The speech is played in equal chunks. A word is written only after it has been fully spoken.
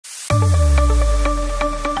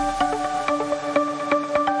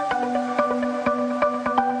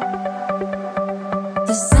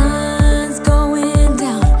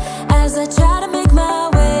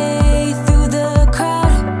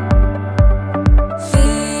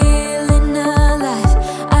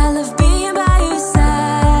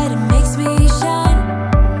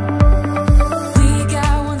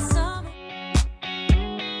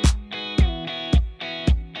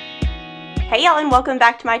welcome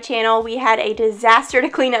back to my channel. We had a disaster to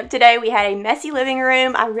clean up today. We had a messy living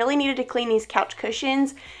room. I really needed to clean these couch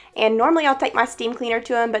cushions, and normally I'll take my steam cleaner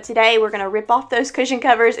to them, but today we're going to rip off those cushion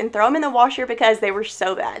covers and throw them in the washer because they were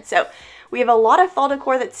so bad. So we have a lot of fall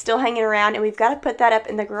decor that's still hanging around, and we've got to put that up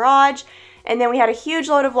in the garage. And then we had a huge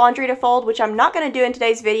load of laundry to fold, which I'm not going to do in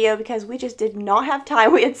today's video because we just did not have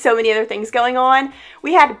time. We had so many other things going on.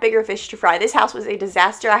 We had bigger fish to fry. This house was a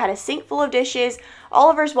disaster. I had a sink full of dishes.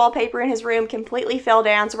 Oliver's wallpaper in his room completely fell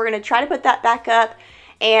down, so we're going to try to put that back up.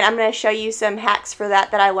 And I'm going to show you some hacks for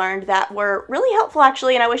that I learned that were really helpful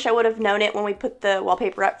actually, and I wish I would have known it when we put the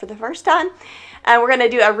wallpaper up for the first time. We're going to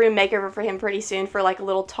do a room makeover for him pretty soon for like a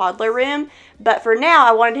little toddler room. But for now,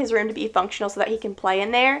 I wanted his room to be functional so that he can play in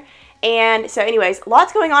there. And so anyways,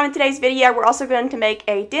 lots going on in today's video. We're also going to make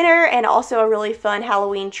a dinner and also a really fun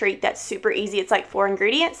Halloween treat that's super easy. It's like 4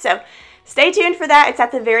 ingredients. So stay tuned for that. It's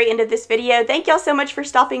at the very end of this video. Thank y'all so much for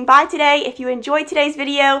stopping by today. If you enjoyed today's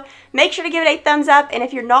video, make sure to give it a thumbs up. And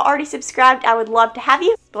if you're not already subscribed, I would love to have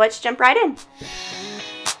you. But let's jump right in.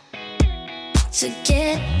 To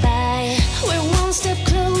get by, we're one step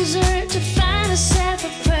closer to find ourselves a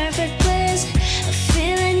perfect place, a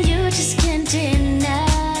feeling you just can't deny.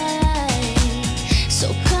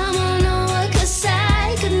 So come on over, 'cause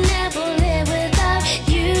I could never live without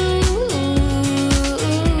you.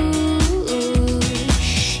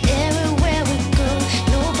 Everywhere we go,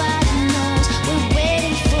 nobody knows. We're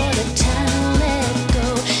waiting for the time to let go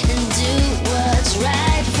and do what's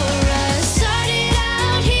right for us. Started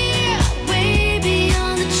out here, way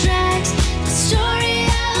beyond the tracks. The story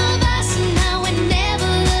of us, and now we never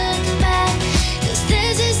look back. 'Cause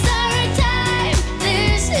this is our time,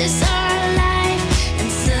 this is our life. And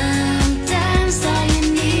sometimes all you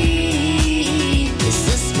need is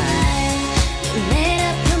a smile. You made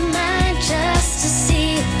up your mind just to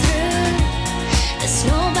see it through. There's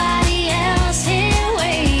nobody else here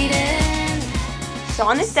waiting. So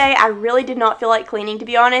on this day, I really did not feel like cleaning, to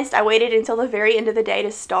be honest. I waited until the very end of the day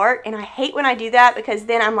to start, and I hate when I do that because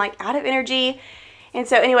then I'm like out of energy. And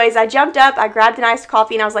so anyways, I jumped up, I grabbed an iced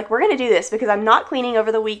coffee, and I was like, we're going to do this because I'm not cleaning over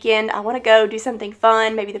the weekend. I want to go do something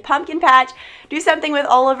fun, maybe the pumpkin patch, do something with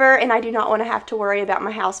Oliver, and I do not want to have to worry about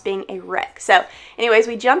my house being a wreck. So anyways,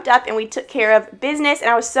 we jumped up and we took care of business, and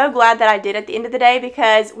I was so glad that I did at the end of the day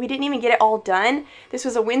because we didn't even get it all done. This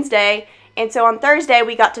was a Wednesday. And so on Thursday,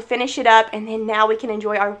 we got to finish it up, and then now we can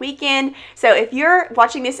enjoy our weekend. So if you're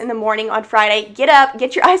watching this in the morning on Friday, get up,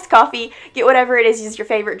 get your iced coffee, get whatever it is your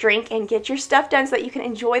favorite drink, and get your stuff done so that you can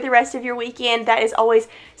enjoy the rest of your weekend. That is always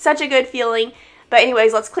such a good feeling. But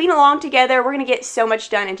anyways, let's clean along together. We're going to get so much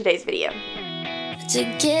done in today's video. To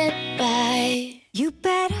get by, You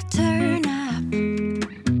better turn up.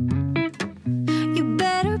 You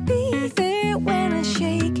better be there when I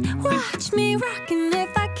shake. Watch me rockin'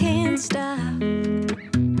 if I can't stop.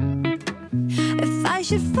 If I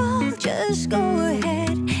should fall, just go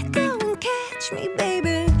ahead. Go and catch me,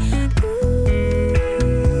 baby. Ooh,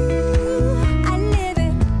 I live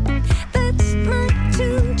it. That's my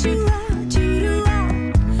tune to out, to out.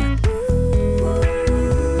 Ooh,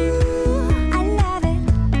 I love it.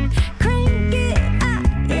 Crank it up,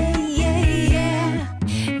 yeah,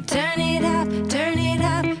 yeah. Turn it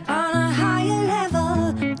up on a higher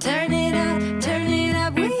level. Turn it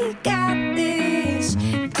up, we got this.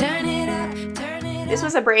 Turn it up, turn it up. This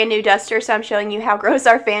was a brand new duster, so I'm showing you how gross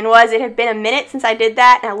our fan was. It had been a minute since I did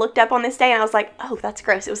that, and I looked up on this day and I was like, oh, that's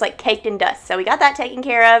gross. It was like caked in dust. So we got that taken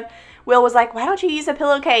care of. Will was like, why don't you use a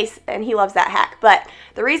pillowcase? And he loves that hack. But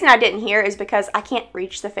the reason I didn't here is because I can't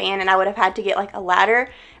reach the fan, and I would have had to get like a ladder.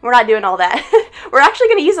 We're not doing all that. We're actually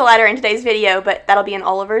going to use a ladder in today's video, but that'll be in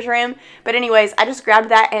Oliver's room. But anyways, I just grabbed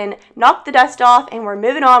that and knocked the dust off, and we're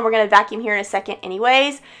moving on. We're going to vacuum here in a second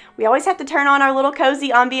anyways. We always have to turn on our little cozy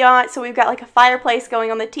ambiance, so we've got like a fireplace going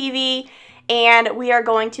on the TV. And we are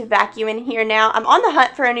going to vacuum in here now. I'm on the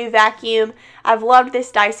hunt for a new vacuum. I've loved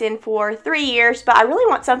this Dyson for 3 years, but I really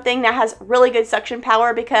want something that has really good suction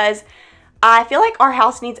power because I feel like our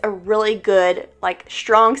house needs a really good, like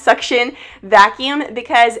strong suction vacuum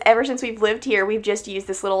because ever since we've lived here, we've just used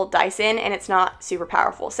this little Dyson and it's not super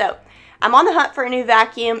powerful. So I'm on the hunt for a new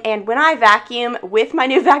vacuum, and when I vacuum with my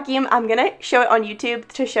new vacuum, I'm going to show it on YouTube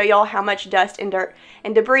to show y'all how much dust and dirt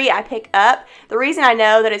and debris I pick up. The reason I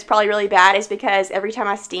know that it's probably really bad is because every time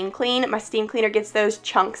I steam clean, my steam cleaner gets those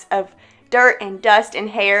chunks of dirt and dust and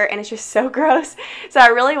hair, and it's just so gross. So I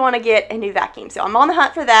really want to get a new vacuum. So I'm on the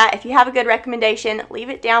hunt for that. If you have a good recommendation,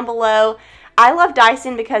 leave it down below. I love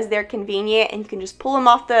Dyson because they're convenient and you can just pull them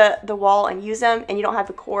off the wall and use them, and you don't have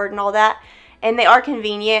the cord and all that. and they are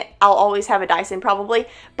convenient. I'll always have a Dyson probably,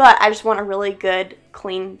 but I just want a really good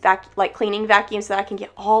cleaning vacuum so that I can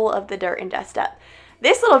get all of the dirt and dust up.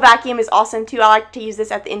 This little vacuum is awesome too. I like to use this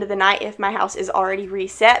at the end of the night if my house is already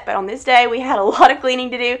reset, but on this day we had a lot of cleaning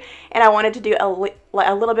to do and I wanted to do a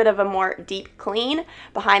little bit of a more deep clean.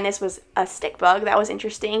 Behind this was a stick bug. That was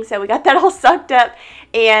interesting, so we got that all sucked up.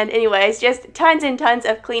 And anyways, just tons and tons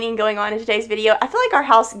of cleaning going on in today's video. I feel like our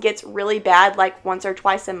house gets really bad like once or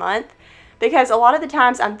twice a month, because a lot of the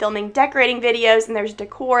times I'm filming decorating videos and there's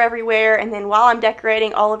decor everywhere, and then while I'm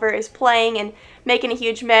decorating, Oliver is playing and making a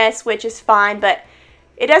huge mess, which is fine, but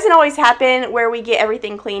it doesn't always happen where we get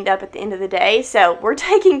everything cleaned up at the end of the day. So we're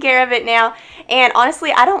taking care of it now, and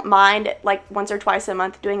honestly I don't mind like once or twice a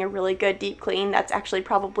month doing a really good deep clean. That's actually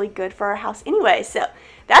probably good for our house anyway. So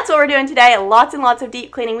that's what we're doing today. Lots and lots of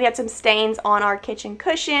deep cleaning. We had some stains on our kitchen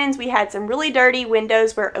cushions. We had some really dirty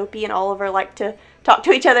windows where Opie and Oliver like to talk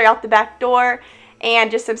to each other out the back door,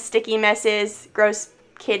 and just some sticky messes, gross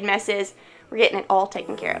kid messes. We're getting it all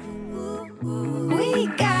taken care of. We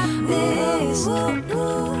got this. We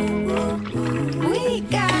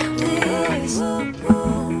got this.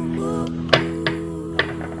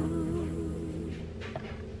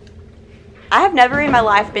 I have never in my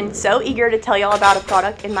life been so eager to tell y'all about a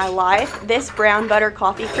product in my life. This brown butter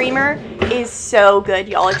coffee creamer is so good,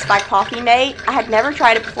 y'all. It's by Coffee Mate. I had never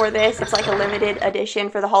tried it before this. It's like a limited edition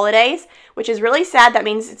for the holidays, which is really sad. That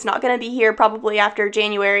means it's not going to be here probably after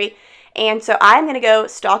January. And so I'm going to go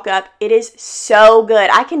stock up. It is so good.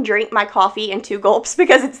 I can drink my coffee in 2 gulps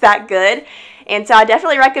because it's that good. And so I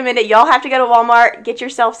definitely recommend it. Y'all have to go to Walmart, get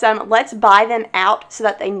yourself some. Let's buy them out so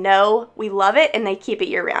that they know we love it and they keep it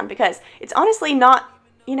year round, because it's honestly not,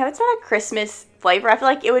 you know, it's not a Christmas flavor. I feel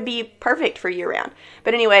like it would be perfect for year round.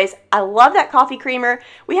 But anyways, I love that coffee creamer.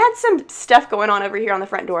 We had some stuff going on over here on the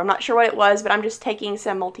front door. I'm not sure what it was, but I'm just taking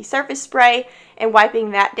some multi-surface spray and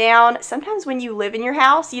wiping that down. Sometimes when you live in your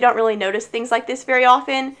house, you don't really notice things like this very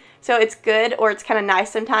often. So it's good, or it's kind of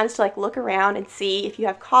nice sometimes to like look around and see if you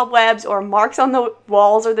have cobwebs or marks on the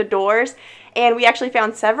walls or the doors. And we actually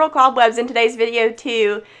found several cobwebs in today's video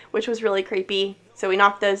too, which was really creepy. So we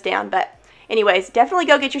knocked those down. But anyways, definitely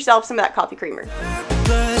go get yourself some of that coffee creamer.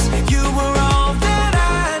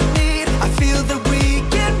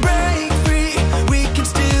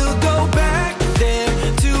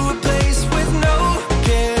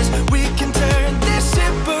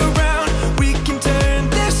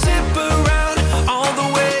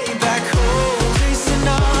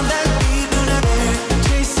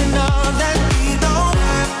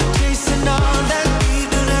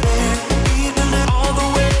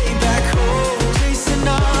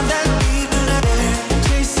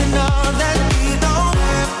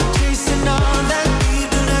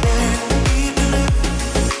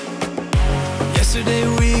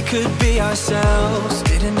 Could be ourselves,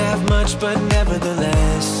 didn't have much, but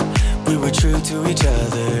nevertheless we were true to each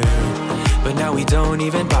other. But now we don't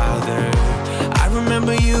even bother. I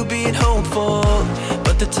remember you being hopeful,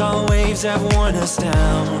 but the tall waves have worn us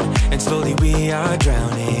down, and slowly we are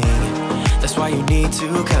drowning. That's why you need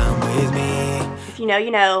to come with me. If you know,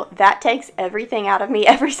 you know. That takes everything out of me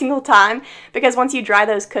every single time, because once you dry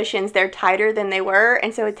those cushions, they're tighter than they were,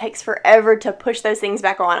 and so it takes forever to push those things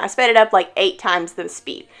back on. I sped it up like 8 times the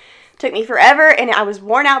speed. Took me forever, and I was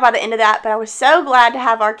worn out by the end of that, but I was so glad to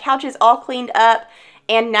have our couches all cleaned up.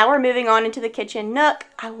 And now we're moving on into the kitchen nook.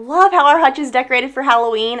 I love how our hutch is decorated for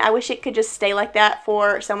Halloween. I wish it could just stay like that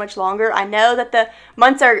for so much longer. I know that the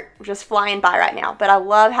months are just flying by right now, but I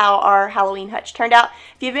love how our Halloween hutch turned out.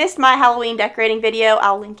 If you missed my Halloween decorating video,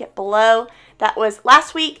 I'll link it below. That was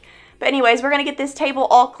last week. But anyways, we're going to get this table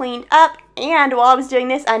all cleaned up. And while I was doing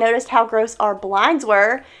this, I noticed how gross our blinds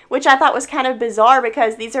were, which I thought was kind of bizarre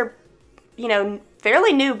because these are, you know,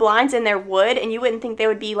 fairly new blinds in their wood, and you wouldn't think they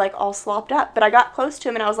would be like all slopped up, but I got close to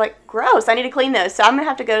them and I was like, gross, I need to clean those. So I'm gonna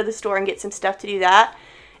have to go to the store and get some stuff to do that.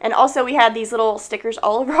 And also we had these little stickers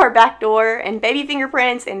all over our back door, and baby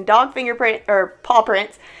fingerprints and dog fingerprint or paw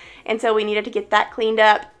prints, and so we needed to get that cleaned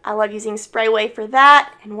up. I love using Sprayway for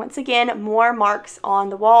that, and once again more marks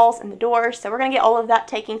on the walls and the doors, so we're gonna get all of that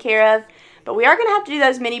taken care of. But we are going to have to do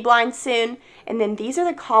those mini blinds soon. And then these are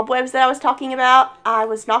the cobwebs that I was talking about. I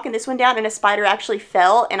was knocking this one down and a spider actually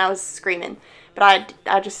fell and I was screaming. But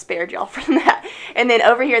I just spared y'all from that. And then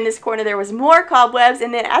over here in this corner there was more cobwebs.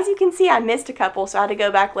 And then as you can see I missed a couple, so I had to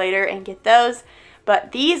go back later and get those.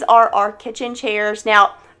 But these are our kitchen chairs.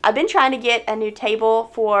 Now I've been trying to get a new table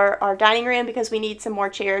for our dining room because we need some more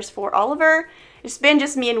chairs for Oliver. It's been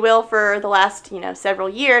just me and Will for the last, several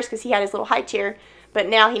years because he had his little high chair. But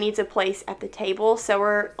now he needs a place at the table, so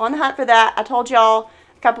we're on the hunt for that. I told y'all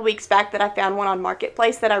couple weeks back that I found one on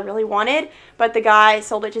Marketplace that I really wanted, but the guy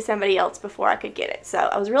sold it to somebody else before I could get it. So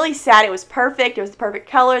I was really sad. It was perfect. It was the perfect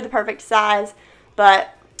color, the perfect size,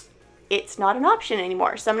 but it's not an option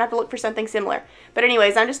anymore. So I'm gonna have to look for something similar. But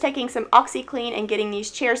anyways, I'm just taking some OxyClean and getting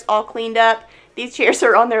these chairs all cleaned up. These chairs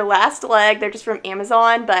are on their last leg. They're just from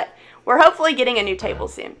Amazon, but we're hopefully getting a new table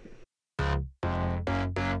soon.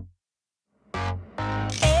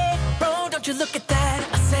 Hey, bro, don't you look at that?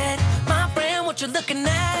 I said, my friend, what you looking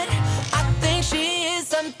at? I think she is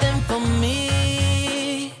something for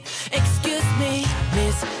me. Excuse me,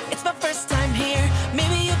 miss, it's my first time here.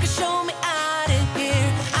 Maybe you can show me out of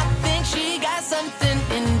here. I think she got something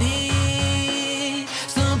indeed.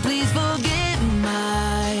 So please forgive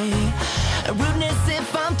my rudeness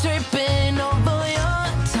if I'm tripping over your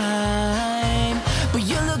time. But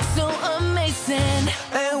you look so amazing.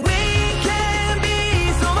 And we can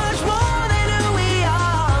be so much more than who we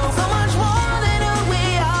are. So much more than who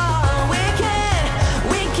we are.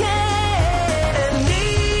 We can.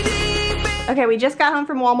 Knee deep. Okay, we just got home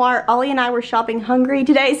from Walmart. Ollie and I were shopping hungry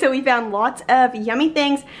today, so we found lots of yummy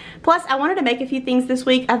things. Plus, I wanted to make a few things this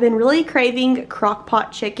week. I've been really craving crock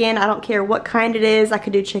pot chicken. I don't care what kind it is. I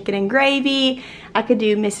could do chicken and gravy. I could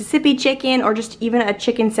do Mississippi chicken, or just even a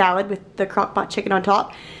chicken salad with the crock pot chicken on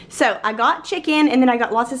top. So I got chicken, and then I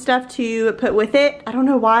got lots of stuff to put with it. I don't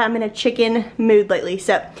know why I'm in a chicken mood lately.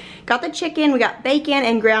 So got the chicken, we got bacon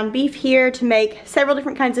and ground beef here to make several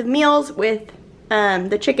different kinds of meals with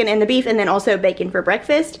the chicken and the beef, and then also bacon for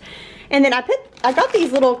breakfast. And then I got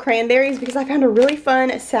these little cranberries because I found a really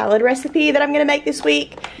fun salad recipe that I'm gonna make this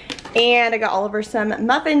week. And I got Oliver some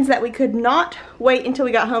muffins that we could not wait until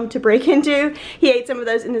we got home to break into. He ate some of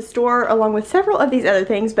those in the store along with several of these other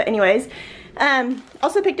things, but anyways.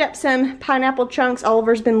 Also picked up some pineapple chunks.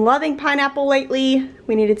 Oliver's been loving pineapple lately.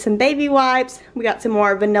 We needed some baby wipes. We got some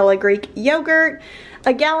more vanilla Greek yogurt,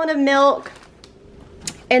 a gallon of milk,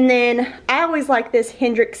 and then I always like this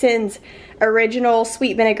Hendrickson's original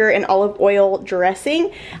sweet vinegar and olive oil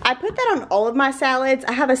dressing. I put that on all of my salads.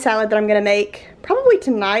 I have a salad that I'm gonna make probably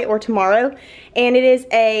tonight or tomorrow, and it is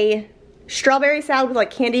a strawberry salad with like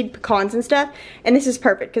candied pecans and stuff, and this is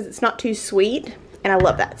perfect because it's not too sweet, and I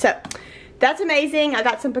love that. So that's amazing. I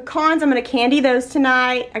got some pecans. I'm gonna candy those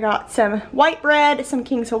tonight. I got some white bread, some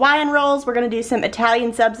King's Hawaiian rolls. We're gonna do some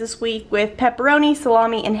Italian subs this week with pepperoni,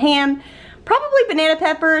 salami, and ham. Probably banana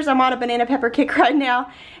peppers. I'm on a banana pepper kick right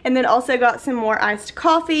now. And then also got some more iced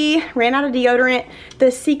coffee. Ran out of deodorant. The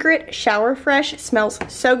Secret Shower Fresh smells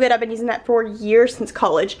so good. I've been using that for years, since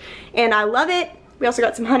college, and I love it. We also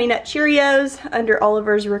got some Honey Nut Cheerios under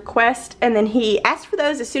Oliver's request, and then he asked for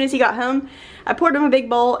those as soon as he got home. I poured him a big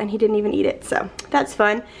bowl and he didn't even eat it, so that's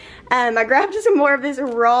fun. I grabbed some more of this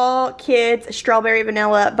Raw Kids Strawberry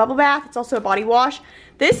Vanilla Bubble Bath. It's also a body wash.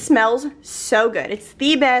 This smells so good. It's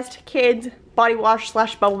the best kids body wash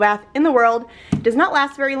slash bubble bath in the world. It does not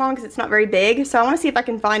last very long because it's not very big, so I want to see if I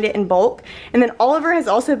can find it in bulk. And then Oliver has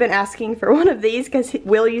also been asking for one of these because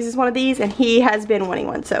Will uses one of these and he has been wanting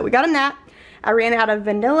one, so we got him that. I ran out of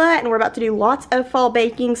vanilla, and we're about to do lots of fall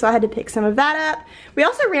baking, so I had to pick some of that up. We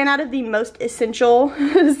also ran out of the most essential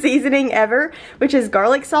seasoning ever, which is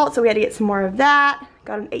garlic salt, so we had to get some more of that.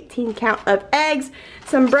 Got an 18 count of eggs,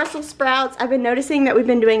 some Brussels sprouts. I've been noticing that we've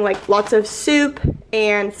been doing like lots of soup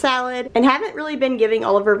and salad and haven't really been giving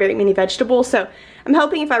Oliver very many vegetables, so I'm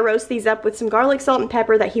hoping if I roast these up with some garlic, salt, and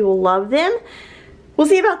pepper that he will love them. We'll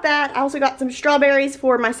see about that. I also got some strawberries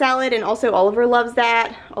for my salad, and also Oliver loves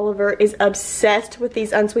that. Oliver is obsessed with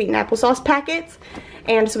these unsweetened applesauce packets,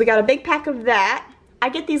 and so we got a big pack of that. I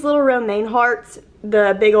get these little romaine hearts,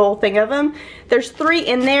 the big old thing of them. There's 3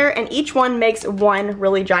 in there, and each one makes one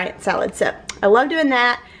really giant salad. So I love doing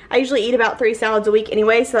that. I usually eat about 3 salads a week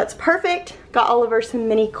anyway, so that's perfect. Got Oliver some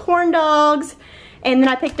mini corn dogs, and then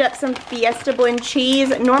I picked up some Fiesta blend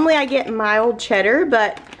cheese. Normally I get mild cheddar,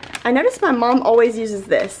 but I noticed my mom always uses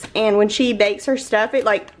this, and when she bakes her stuff, it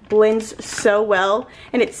like blends so well,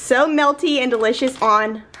 and it's so melty and delicious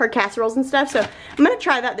on her casseroles and stuff, so I'm gonna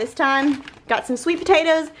try that this time. Got some sweet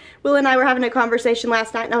potatoes. Will and I were having a conversation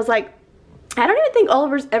last night, and I was like, I don't even think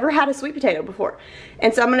Oliver's ever had a sweet potato before,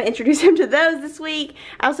 and so I'm gonna introduce him to those this week.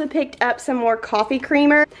 I also picked up some more coffee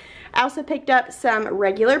creamer. I also picked up some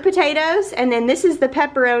regular potatoes, and then this is the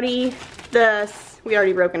pepperoni, we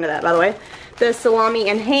already broke into that, by the way, the salami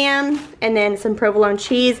and ham, and then some provolone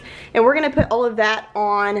cheese, and we're gonna put all of that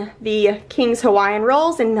on the King's Hawaiian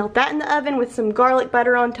rolls and melt that in the oven with some garlic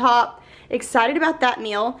butter on top. Excited about that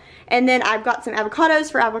meal. And then I've got some avocados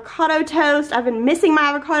for avocado toast. I've been missing my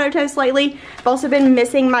avocado toast lately. I've also been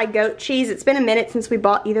missing my goat cheese. It's been a minute since we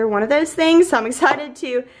bought either one of those things, so I'm excited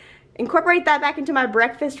to incorporate that back into my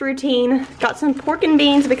breakfast routine. Got some pork and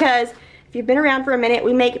beans because if you've been around for a minute,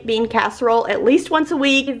 we make bean casserole at least once a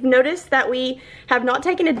week. You've noticed that we have not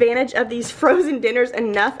taken advantage of these frozen dinners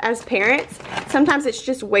enough as parents. Sometimes it's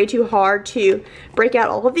just way too hard to break out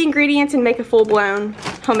all of the ingredients and make a full-blown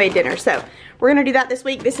homemade dinner. So we're gonna do that this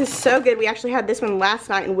week. This is so good. We actually had this one last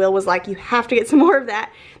night and Will was like, you have to get some more of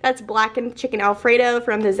that. That's blackened chicken Alfredo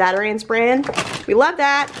from the Zatarain's brand. We love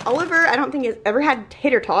that. Oliver, I don't think has ever had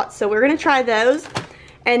tater tots, so we're gonna try those.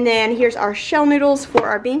 And then here's our shell noodles for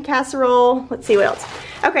our bean casserole. Let's see what else.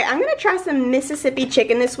 Okay, I'm gonna try some Mississippi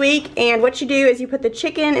chicken this week. And what you do is you put the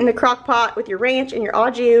chicken in the crock pot with your ranch and your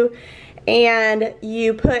au jus. And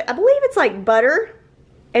you put, I believe it's like butter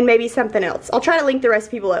and maybe something else. I'll try to link the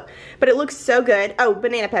recipe below. But it looks so good. Oh,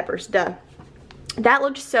 banana peppers, duh. That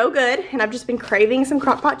looked so good, and I've just been craving some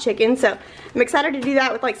crock pot chicken. So I'm excited to do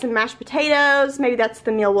that with like some mashed potatoes. Maybe that's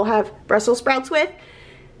the meal we'll have Brussels sprouts with.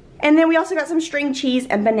 And then we also got some string cheese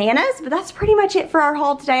and bananas, but that's pretty much it for our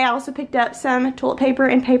haul today. I also picked up some toilet paper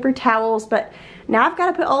and paper towels, but now I've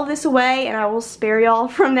got to put all of this away, and I will spare y'all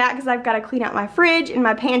from that because I've got to clean out my fridge and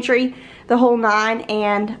my pantry, the whole nine,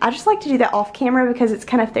 and I just like to do that off camera because it's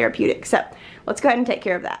kind of therapeutic. So let's go ahead and take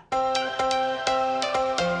care of that.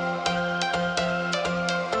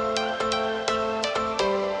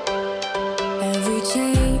 Every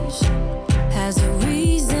change has a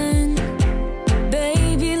reason.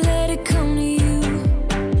 Baby, let it come to you.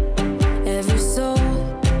 Every soul,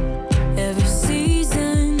 every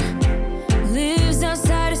season lives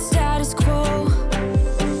outside of status quo.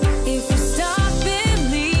 If we stop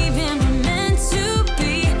believing we're meant to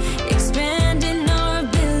be, expanding our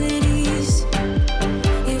abilities.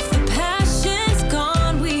 If the passion's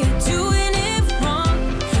gone, we are doing it wrong.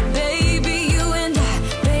 Baby, you and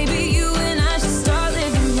I should start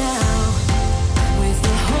living now. With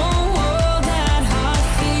the whole world at our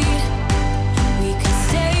feet, we could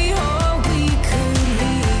stay or we could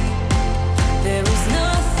leave. There is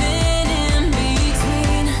nothing in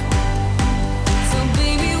between. So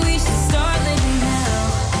baby, we should start living now.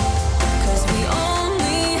 'Cause we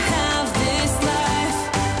only have this life.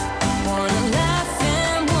 Wanna laugh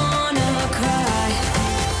and wanna cry.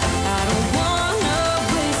 I don't wanna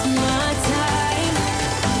waste my time.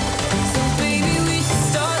 So baby, we should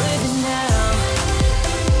start living now.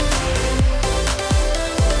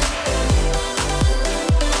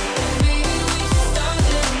 Baby, we should start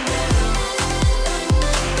living now.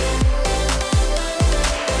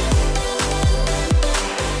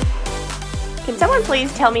 Can someone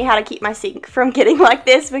please tell me how to keep my sink from getting like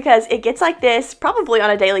this, because it gets like this probably on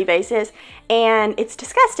a daily basis and it's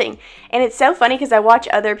disgusting. And it's so funny because I watch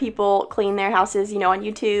other people clean their houses, you know, on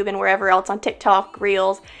YouTube and wherever else, on TikTok,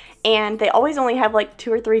 Reels, and they always only have like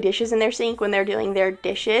 2 or 3 dishes in their sink when they're doing their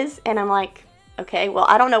dishes, and I'm like, okay, well,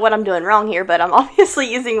 I don't know what I'm doing wrong here, but I'm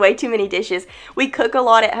obviously using way too many dishes. We cook a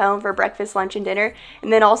lot at home for breakfast, lunch, and dinner.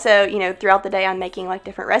 And then also, you know, throughout the day, I'm making like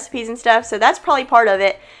different recipes and stuff. So that's probably part of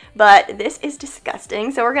it. But this is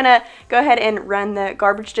disgusting. So we're going to go ahead and run the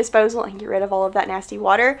garbage disposal and get rid of all of that nasty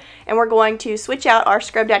water. And we're going to switch out our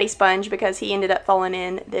Scrub Daddy sponge because he ended up falling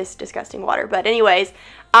in this disgusting water. But anyways,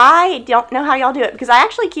 I don't know how y'all do it because I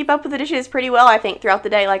actually keep up with the dishes pretty well, I think, throughout the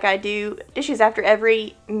day. Like, I do dishes after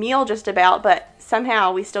every meal just about, but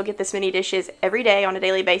somehow we still get this many dishes every day on a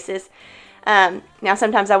daily basis. Now,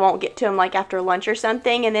 sometimes I won't get to them like after lunch or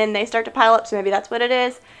something, and then they start to pile up, so maybe that's what it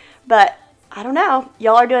is. But I don't know.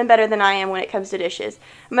 Y'all are doing better than I am when it comes to dishes.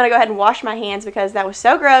 I'm going to go ahead and wash my hands because that was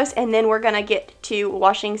so gross, and then we're going to get to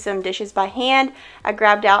washing some dishes by hand. I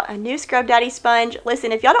grabbed out a new Scrub Daddy sponge.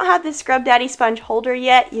 Listen, if y'all don't have this Scrub Daddy sponge holder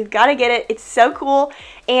yet, you've got to get it. It's so cool,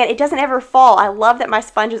 and it doesn't ever fall. I love that my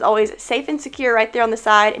sponge is always safe and secure right there on the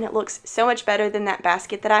side, and it looks so much better than that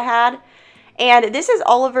basket that I had. And this is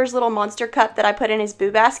Oliver's little monster cup that I put in his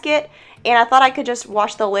boo basket, and I thought I could just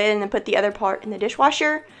wash the lid and then put the other part in the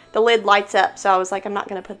dishwasher. The lid lights up, so I was like, I'm not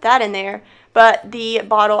going to put that in there. But the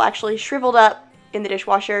bottle actually shriveled up in the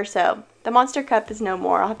dishwasher, so the monster cup is no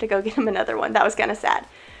more. I'll have to go get him another one. That was kind of sad.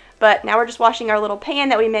 But now we're just washing our little pan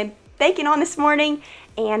that we made bacon on this morning,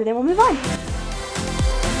 and then we'll move on.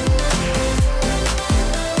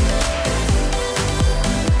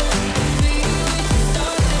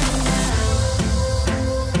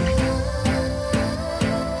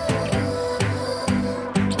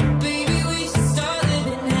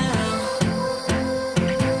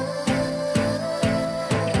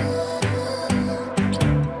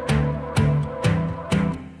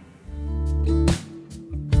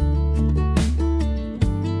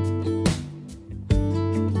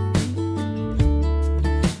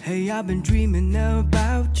 Hey, I've been dreaming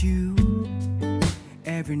about you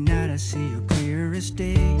Every night I see you clear as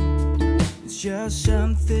day. It's just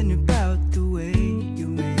something about the way you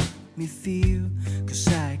make me feel, 'cause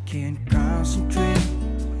I can't concentrate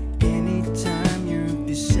anytime you're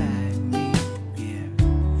beside me. Yeah,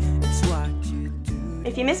 it's what you do.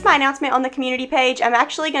 If you missed my announcement on the community page, I'm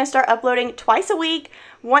actually going to start uploading twice a week,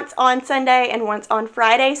 once on Sunday and once on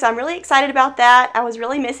Friday, so I'm really excited about that. I was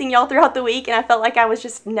really missing y'all throughout the week, and I felt like I was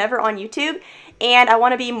just never on YouTube, and I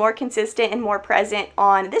want to be more consistent and more present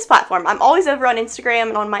on this platform. I'm always over on Instagram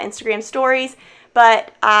and on my Instagram stories,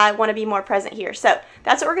 but I want to be more present here. So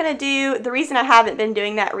that's what we're going to do. The reason I haven't been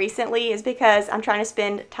doing that recently is because I'm trying to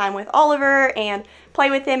spend time with Oliver and play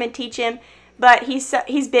with him and teach him. But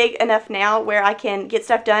he's big enough now where I can get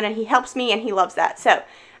stuff done, and he helps me, and he loves that. So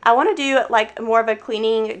I want to do like more of a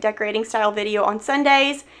cleaning, decorating style video on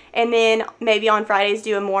Sundays, and then maybe on Fridays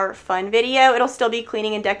do a more fun video. It'll still be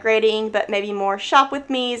cleaning and decorating, but maybe more shop with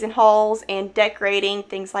me's and hauls and decorating,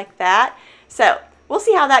 things like that. So we'll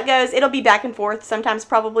see how that goes. It'll be back and forth. Sometimes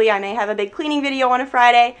probably I may have a big cleaning video on a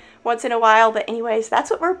Friday once in a while, but anyways, that's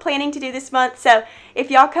what we're planning to do this month. So if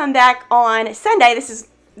y'all come back on Sunday, this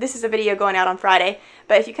is a video going out on Friday,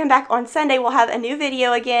 but if you come back on Sunday, we'll have a new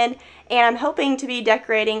video again, and I'm hoping to be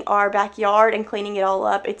decorating our backyard and cleaning it all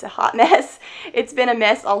up. It's a hot mess. It's been a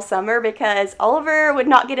mess all summer because Oliver would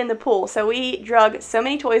not get in the pool, so we drug so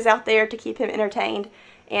many toys out there to keep him entertained,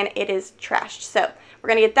 and it is trashed. So we're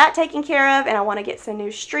going to get that taken care of, and I want to get some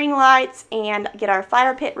new string lights and get our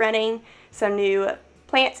fire pit running, some new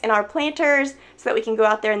plants in our planters so that we can go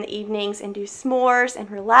out there in the evenings and do s'mores and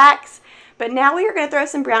relax. But now we are going to throw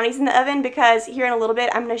some brownies in the oven because here in a little bit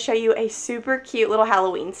I'm going to show you a super cute little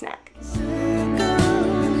Halloween snack.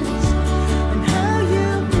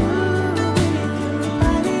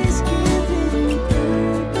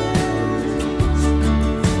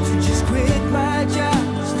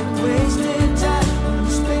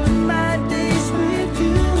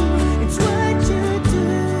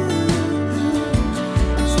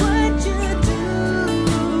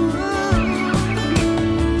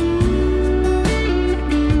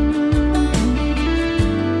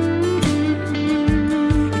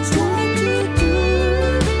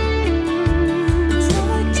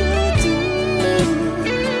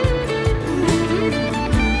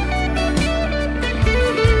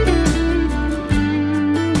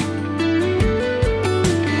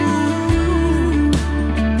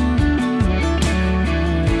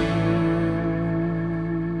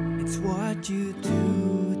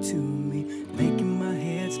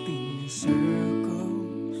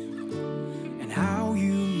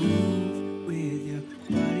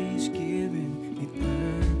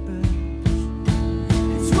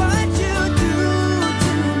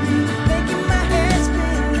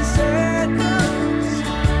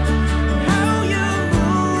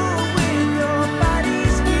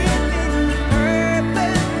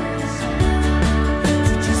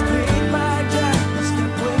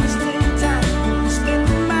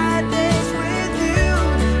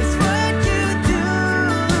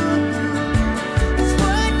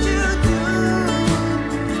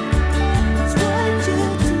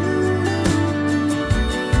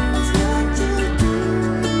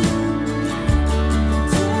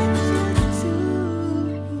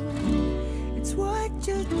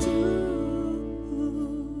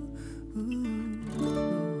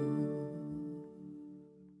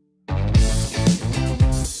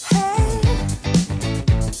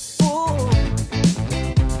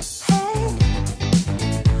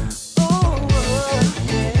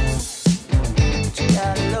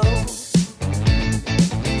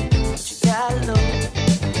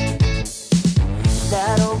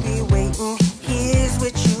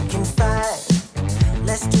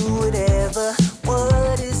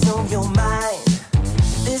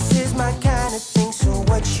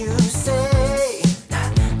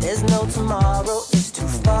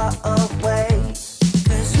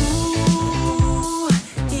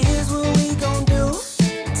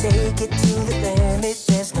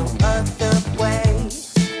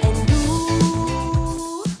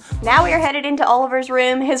 Now we are headed into Oliver's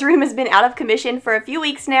room. His room has been out of commission for a few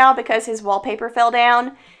weeks now because his wallpaper fell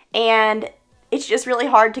down, and it's just really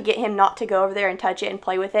hard to get him not to go over there and touch it and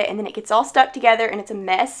play with it, and then it gets all stuck together and it's a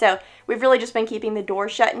mess. So we've really just been keeping the door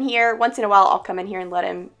shut in here. Once in a while I'll come in here and let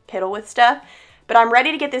him piddle with stuff, but I'm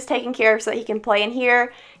ready to get this taken care of so that he can play in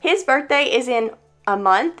here. His birthday is in a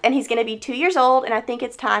month, and he's going to be 2 years old, and I think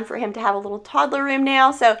it's time for him to have a little toddler room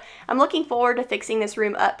now. So I'm looking forward to fixing this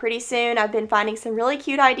room up pretty soon. I've been finding some really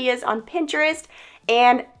cute ideas on Pinterest,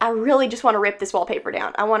 and I really just want to rip this wallpaper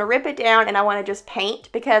down. I want to rip it down, and I want to just paint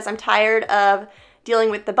because I'm tired of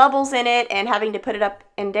dealing with the bubbles in it and having to put it up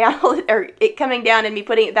and down, or it coming down and me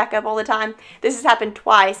putting it back up all the time. This has happened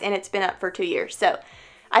twice and it's been up for 2 years. So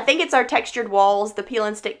I think it's our textured walls. The peel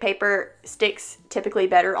and stick paper sticks typically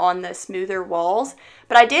better on the smoother walls.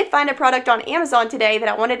 But I did find a product on Amazon today that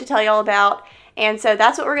I wanted to tell y'all about. And so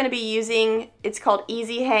that's what we're going to be using. It's called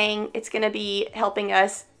Easy Hang. It's going to be helping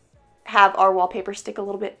us have our wallpaper stick a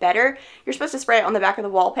little bit better. You're supposed to spray it on the back of the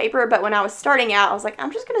wallpaper, but when I was starting out, I was like,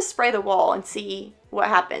 I'm just going to spray the wall and see what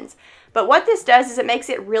happens. But what this does is it makes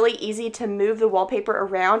it really easy to move the wallpaper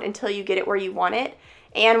around until you get it where you want it.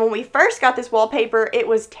 And when we first got this wallpaper, it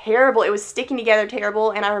was terrible. It was sticking together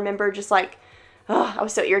terrible, and I remember just like, oh, I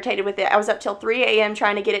was so irritated with it. I was up till 3 a.m.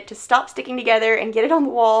 trying to get it to stop sticking together and get it on the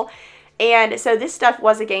wall. And so this stuff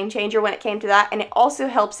was a game changer when it came to that, and it also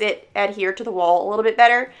helps it adhere to the wall a little bit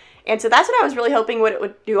better. And so that's what I was really hoping what it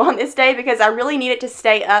would do on this day, because I really need it to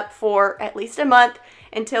stay up for at least a month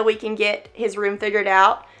until we can get his room figured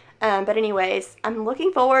out. But anyways, I'm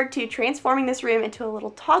looking forward to transforming this room into a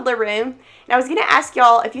little toddler room. And I was going to ask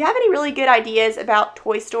y'all if you have any really good ideas about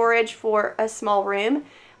toy storage for a small room.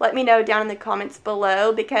 Let me know down in the comments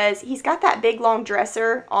below, because he's got that big long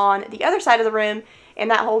dresser on the other side of the room,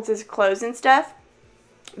 and that holds his clothes and stuff.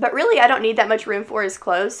 But really, I don't need that much room for his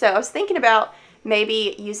clothes, so I was thinking about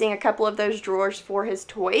maybe using a couple of those drawers for his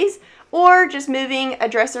toys, or just moving a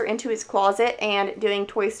dresser into his closet and doing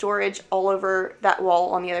toy storage all over that wall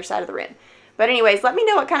on the other side of the room. But anyways, let me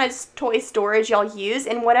know what kind of toy storage y'all use,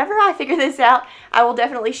 and whenever I figure this out, I will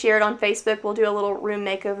definitely share it on Facebook. We'll do a little room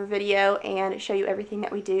makeover video and show you everything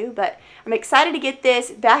that we do. But I'm excited to get this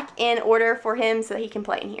back in order for him so that he can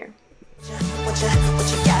play in here. What you gotta lose?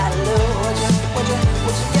 What you gotta lose? What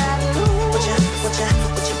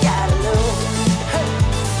you gotta lose? Hey.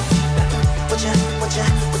 What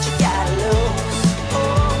you gotta lose? Oh,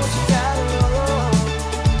 what you gotta lose? What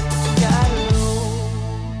you gotta lose?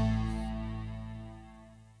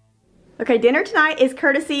 Okay, dinner tonight is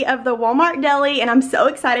courtesy of the Walmart deli, and I'm so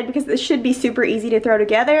excited because this should be super easy to throw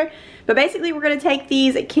together. But basically, we're going to take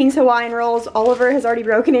these King's Hawaiian rolls, Oliver has already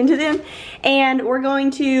broken into them, and we're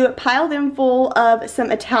going to pile them full of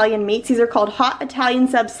some Italian meats. These are called hot Italian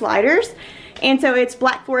sub sliders. And so it's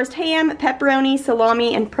black forest ham, pepperoni,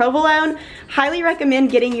 salami, and provolone. Highly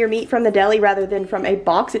recommend getting your meat from the deli rather than from a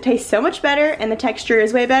box. It tastes so much better and the texture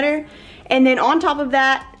is way better. And then on top of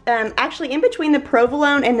that, actually in between the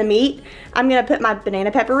provolone and the meat, I'm going to put my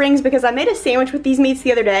banana pepper rings, because I made a sandwich with these meats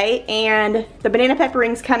the other day and the banana pepper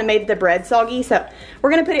rings kind of made the bread soggy. So we're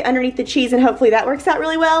going to put it underneath the cheese and hopefully that works out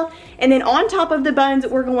really well. And then on top of the buns,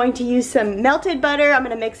 we're going to use some melted butter. I'm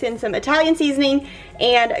going to mix in some Italian seasoning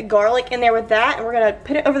and garlic in there with that. And we're going to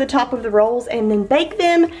put it over the top of the rolls and then bake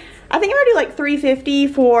them. I think I'm going to do like 350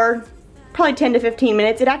 for probably 10 to 15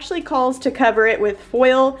 minutes. It actually calls to cover it with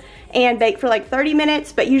foil and bake for like 30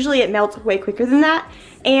 minutes, but usually it melts way quicker than that,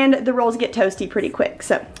 and the rolls get toasty pretty quick.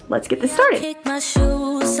 So let's get this started. Kick my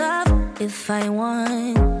shoes off if I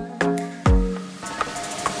want.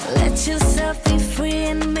 Let yourself be free,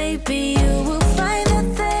 and maybe you will find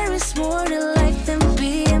that there is more to life than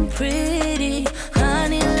being pretty.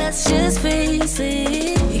 Honey, let's just face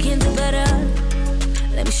it, you can do better.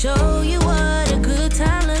 Let me show you what a good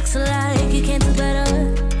time looks like. You can do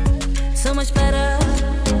better, so much better.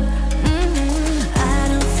 I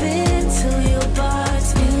don't fit to your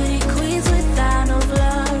box, beauty queens without no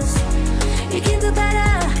flaws. You can do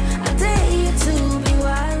better, I dare you to be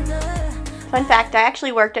wilder. Fun fact, I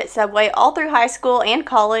actually worked at Subway all through high school and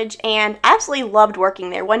college and absolutely loved working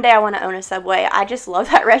there. One day I want to own a Subway. I just love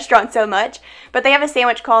that restaurant so much. But they have a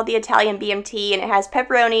sandwich called the Italian BMT, and it has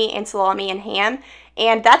pepperoni and salami and ham.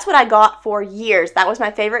 And that's what I got for years. That was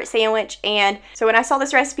my favorite sandwich. And so when I saw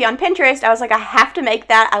this recipe on Pinterest, I was like, I have to make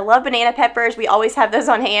that. I love banana peppers. We always have those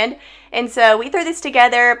on hand. And so we threw this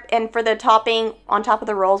together, and for the topping on top of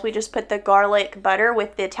the rolls, we just put the garlic butter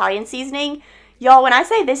with the Italian seasoning. Y'all, when I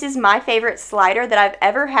say this is my favorite slider that I've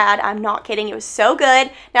ever had, I'm not kidding. It was so good.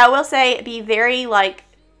 Now, I will say, be very,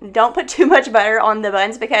 don't put too much butter on the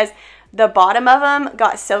buns, because the bottom of them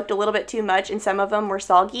got soaked a little bit too much and some of them were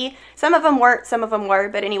soggy. Some of them weren't, some of them were,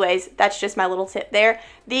 but anyways, that's just my little tip there.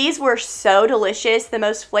 These were so delicious, the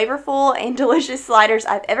most flavorful and delicious sliders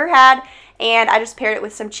I've ever had, and I just paired it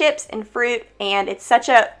with some chips and fruit, and it's such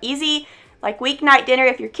a easy weeknight dinner.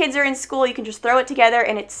 If your kids are in school, you can just throw it together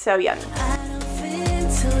and it's so yummy. I don't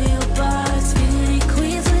fit to your box, beauty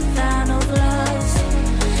queens without no flaws.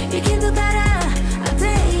 You can do better, I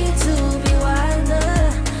dare you to be wilder.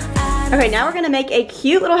 I Okay, now we're gonna make a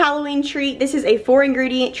cute little Halloween treat. This is a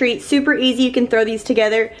 4-ingredient treat, super easy. You can throw these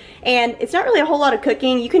together, and it's not really a whole lot of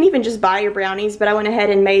cooking. You can even just buy your brownies, but I went ahead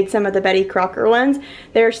and made some of the Betty Crocker ones.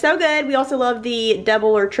 They're so good. We also love the double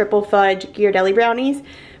or triple fudge Ghirardelli brownies.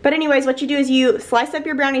 But anyways, what you do is you slice up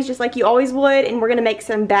your brownies just like you always would, and we're gonna make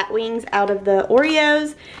some bat wings out of the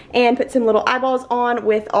Oreos and put some little eyeballs on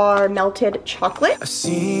with our melted chocolate. I've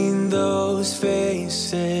seen those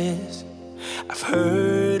faces, I've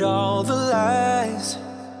heard all the lies,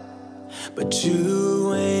 but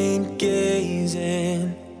you ain't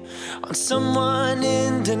gazing on someone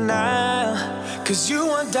in denial. 'Cause you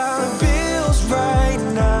want dollar bills right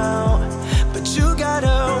now, but you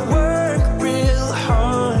gotta work real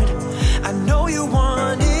hard. I know you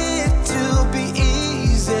want it to be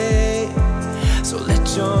easy, so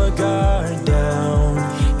let your guard down.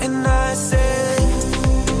 And I said,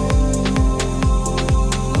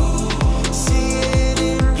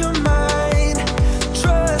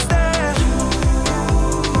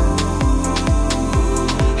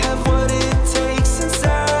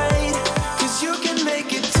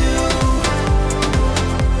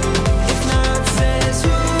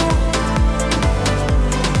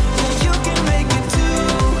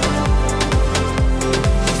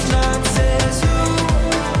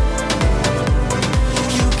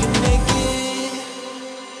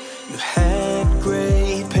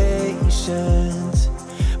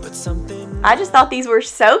 I just thought these were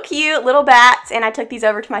so cute, little bats, and I took these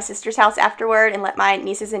over to my sister's house afterward and let my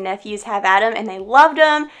nieces and nephews have at them, and they loved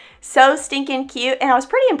them. So stinking cute, and I was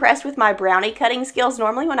pretty impressed with my brownie cutting skills.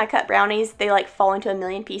 Normally when I cut brownies, they like fall into a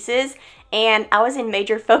million pieces, and I was in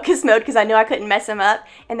major focus mode because I knew I couldn't mess them up,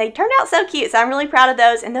 and they turned out so cute, so I'm really proud of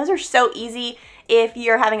those, and those are so easy if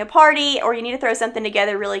you're having a party or you need to throw something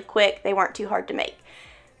together really quick. They weren't too hard to make.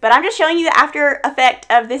 But I'm just showing you the after effect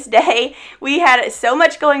of this day. We had so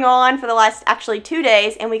much going on for the last actually 2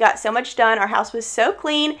 days, and we got so much done. Our house was so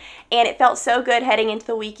clean, and it felt so good heading into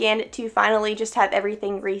the weekend to finally just have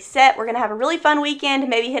everything reset. We're going to have a really fun weekend,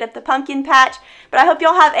 maybe hit up the pumpkin patch. But I hope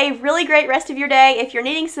y'all have a really great rest of your day. If you're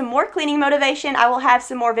needing some more cleaning motivation, I will have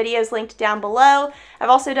some more videos linked down below. I've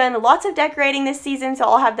also done lots of decorating this season, so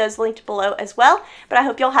I'll have those linked below as well. But I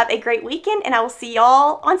hope y'all have a great weekend, and I will see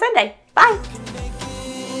y'all on Sunday. Bye!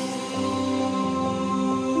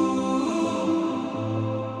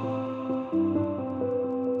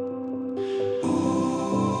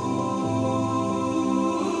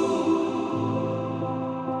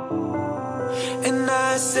 and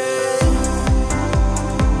I said